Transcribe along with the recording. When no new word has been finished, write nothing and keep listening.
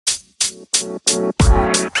And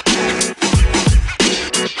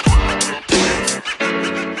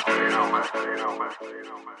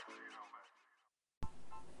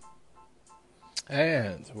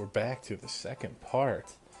we're back to the second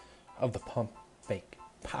part of the Pump Fake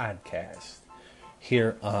podcast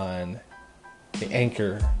here on the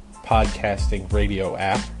Anchor podcasting radio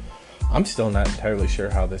app. I'm still not entirely sure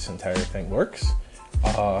how this entire thing works,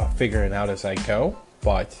 figuring out as I go,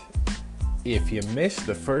 but if you missed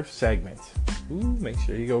the first segment, make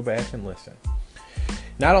sure you go back and listen.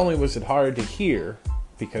 Not only was it hard to hear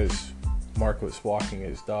because Mark was walking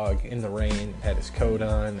his dog in the rain, had his coat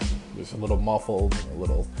on, was a little muffled, and a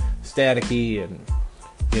little staticky, and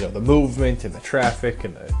the movement and the traffic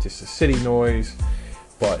and just the city noise,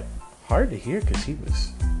 but hard to hear because he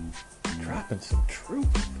was dropping some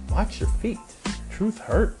truth. Watch your feet. Truth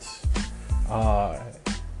hurts.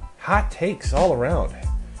 Hot takes all around.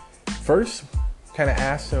 First, kind of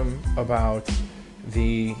asked him about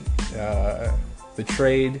the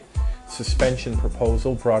trade suspension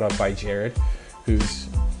proposal brought up by Jared, who's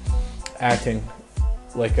acting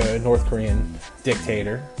like a North Korean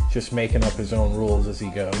dictator, just making up his own rules as he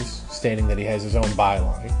goes, stating that he has his own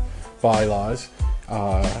bylaws,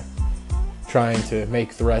 trying to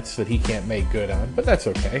make threats that he can't make good on, but that's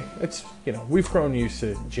okay. It's we've grown used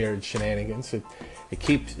to Jared's shenanigans. It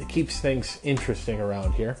keeps things interesting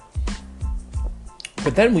around here.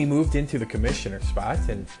 But then we moved into the commissioner spot,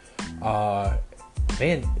 and gotta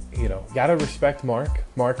respect Mark.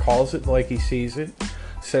 Mark calls it like he sees it,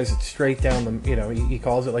 says it straight down the, he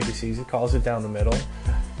calls it like he sees it, calls it down the middle,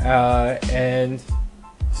 and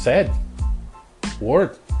said,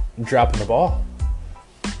 Ward, I'm dropping the ball.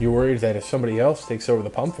 You're worried that if somebody else takes over the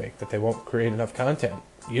Pump Fake, that they won't create enough content.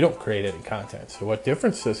 You don't create any content, so what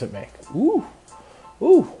difference does it make? Ooh.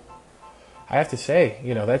 I have to say,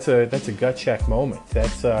 that's a gut check moment.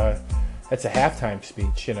 That's a halftime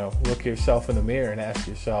speech. Look yourself in the mirror and ask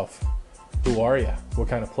yourself, who are you? What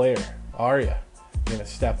kind of player are you? You gonna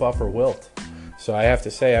step up or wilt? So I have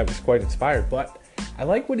to say I was quite inspired. But I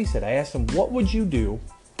like what he said. I asked him, what would you do?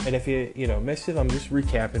 And if you missed it, I'm just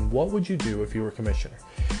recapping. What would you do if you were commissioner?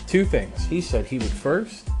 Two things. He said he would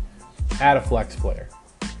first add a flex player,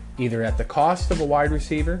 either at the cost of a wide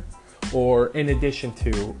receiver or in addition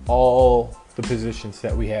to all the positions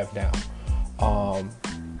that we have now.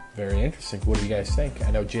 Very interesting. What do you guys think?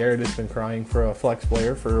 I know Jared has been crying for a flex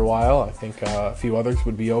player for a while. I think a few others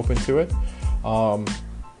would be open to it. I'm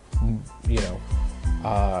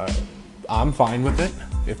fine with it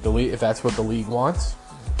if that's what the league wants.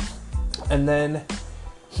 And then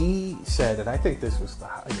he said, and I think this was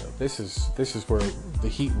this is where the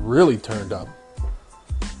heat really turned up.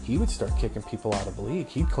 He would start kicking people out of the league.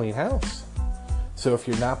 He'd clean house. So if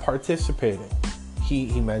you're not participating,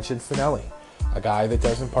 he mentioned Finelli, a guy that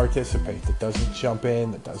doesn't participate, that doesn't jump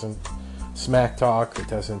in, that doesn't smack talk, that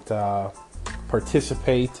doesn't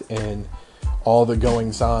participate in all the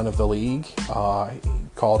goings-on of the league. He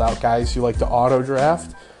called out guys who like to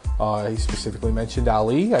auto-draft. He specifically mentioned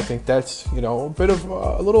Ali. I think that's, a bit of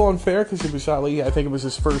a little unfair because it was Ali. I think it was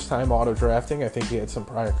his first time auto-drafting. I think he had some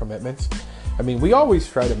prior commitments. I mean, we always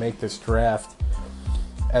try to make this draft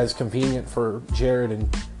as convenient for Jared and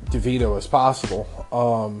DeVito as possible.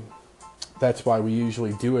 That's why we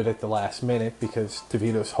usually do it at the last minute, because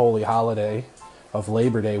DeVito's holy holiday of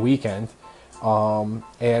Labor Day weekend,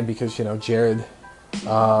 and because Jared,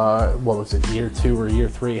 year 2 or year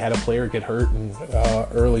 3, had a player get hurt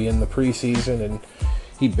early in the preseason, and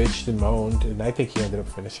he bitched and moaned, and I think he ended up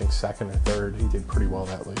finishing second or third. He did pretty well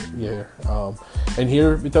that year. And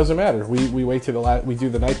here it doesn't matter. We wait till we do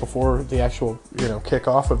the night before the actual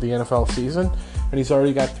kickoff of the NFL season, and he's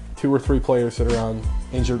already got 2 or 3 players that are on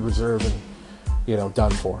injured reserve and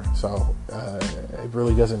done for. So it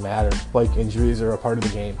really doesn't matter. Like, injuries are a part of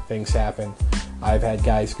the game. Things happen. I've had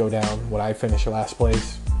guys go down when I finished last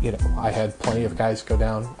place. I had plenty of guys go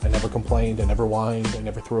down. I never complained. I never whined. I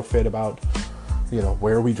never threw a fit about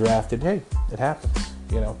where we drafted. Hey, it happens.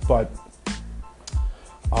 But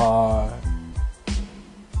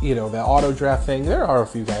the auto draft thing, there are a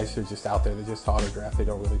few guys who are just out there that just auto draft. They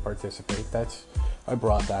don't really participate. I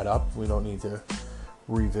brought that up. We don't need to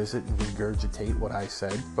revisit and regurgitate what I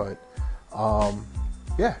said, but I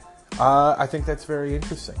think that's very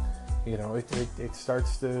interesting. It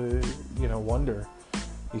starts to wonder.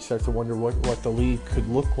 You start to wonder what the league could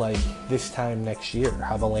look like this time next year,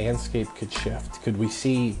 how the landscape could shift. Could we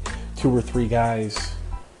see 2 or 3 guys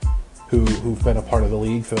who've been a part of the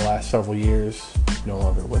league for the last several years no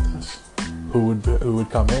longer with us? Who would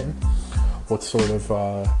come in? What sort of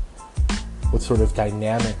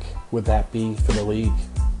dynamic would that be for the league?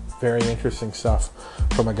 Very interesting stuff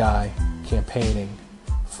from a guy campaigning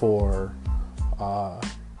for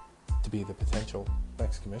to be the potential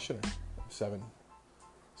next commissioner of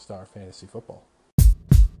 7-Star Fantasy Football.